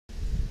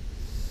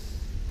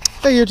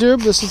Hey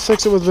YouTube, this is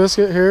Fix It with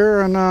Biscuit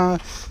here, and I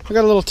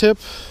got a little tip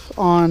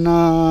on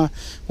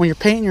when you're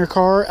painting your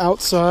car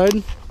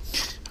outside.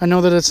 I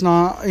know that it's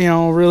not,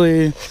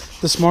 really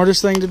the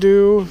smartest thing to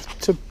do,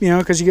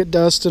 because you get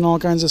dust and all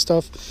kinds of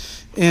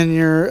stuff in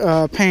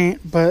your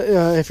paint, but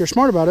if you're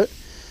smart about it,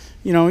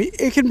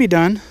 it can be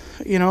done.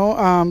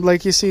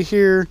 Like you see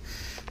here,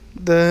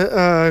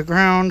 the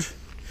ground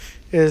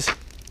is,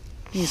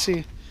 you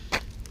see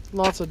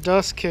lots of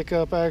dust kick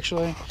up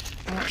actually.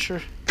 I'm not sure.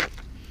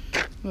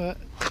 But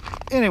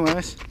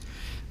anyways,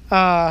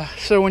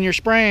 so when you're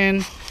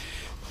spraying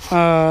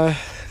your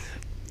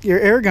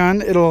air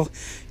gun, it'll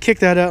kick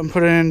that up and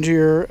put it into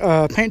your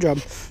paint job.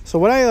 So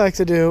what I like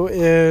to do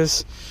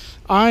is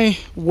I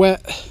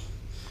wet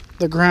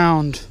the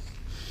ground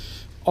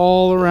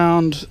all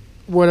around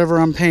whatever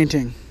I'm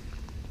painting.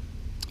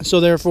 So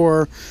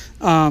therefore,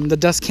 the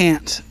dust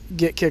can't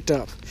get kicked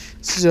up.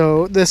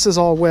 So this is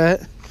all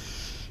wet.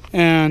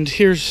 And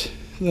here's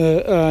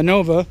the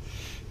Nova.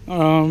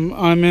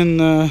 I'm in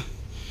the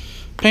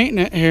painting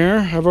it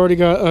here. I've already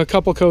got a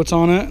couple coats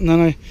on it, and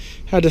then I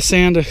had to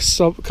sand a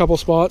couple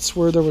spots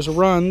where there was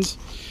runs.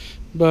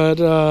 But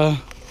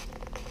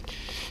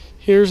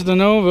here's the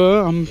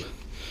Nova. I'm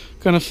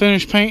gonna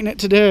finish painting it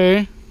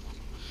today,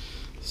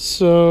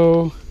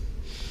 so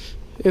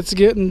it's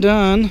getting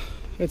done.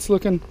 It's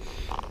looking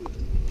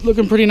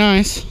pretty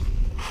nice.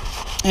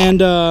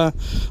 And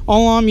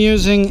all I'm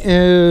using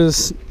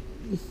is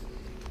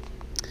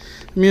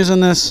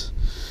this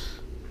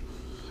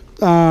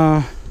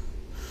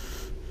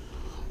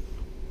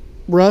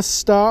rust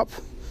stop.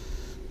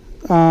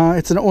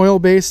 It's an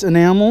oil-based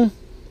enamel.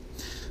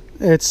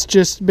 It's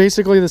just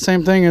basically the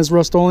same thing as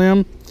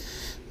rustoleum,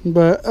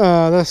 but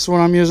that's what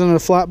I'm using, a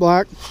flat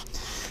black.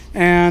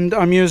 And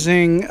I'm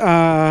using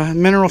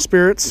mineral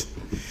spirits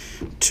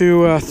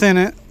to thin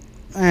it.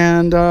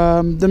 And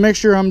the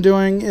mixture I'm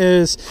doing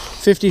is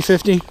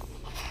 50-50,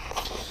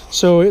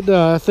 so it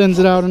thins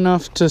it out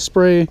enough to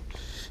spray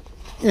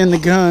in the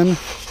gun.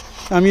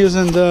 I'm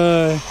using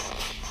the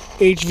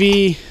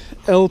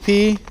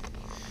HVLP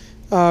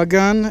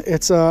gun.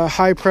 It's a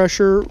high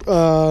pressure,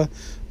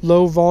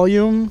 low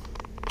volume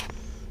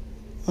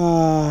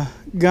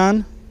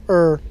gun.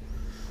 Or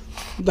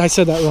I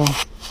said that wrong.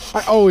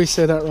 I always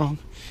say that wrong.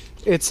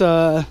 It's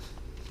let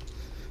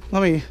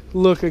me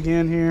look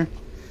again here.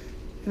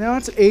 Now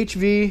it's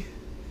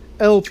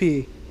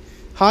HVLP,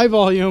 high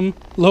volume,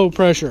 low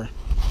pressure.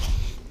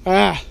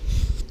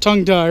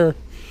 Tongue tire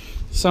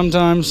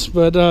sometimes,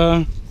 but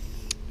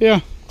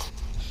yeah.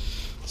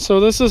 So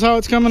this is how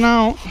it's coming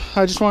out.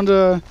 I just wanted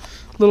a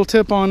little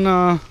tip on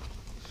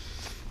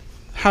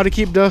how to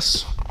keep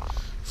dust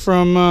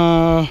from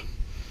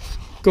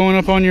going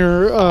up on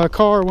your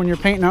car when you're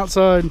painting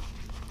outside.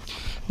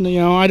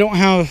 I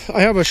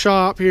have a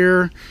shop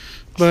here,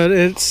 but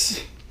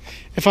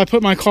if I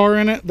put my car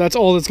in it, that's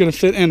all that's going to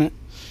fit in it.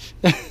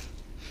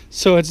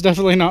 So it's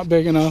definitely not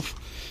big enough.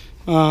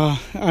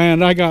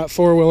 And I got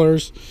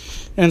four-wheelers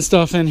and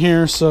stuff in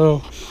here,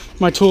 so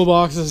my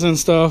toolboxes and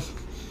stuff.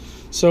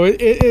 So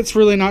it's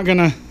really not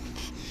gonna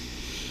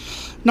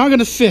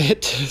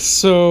fit.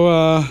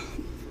 So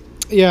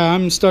yeah,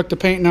 I'm stuck to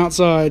painting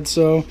outside.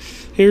 So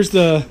here's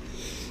the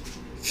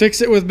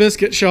Fix It with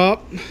Biscuit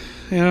shop.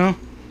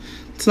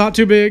 It's not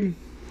too big.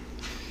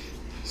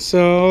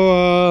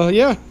 So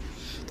yeah.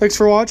 Thanks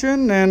for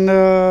watching,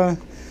 and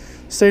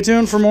stay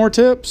tuned for more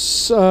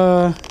tips.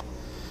 And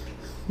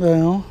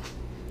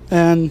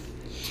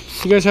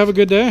you guys have a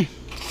good day.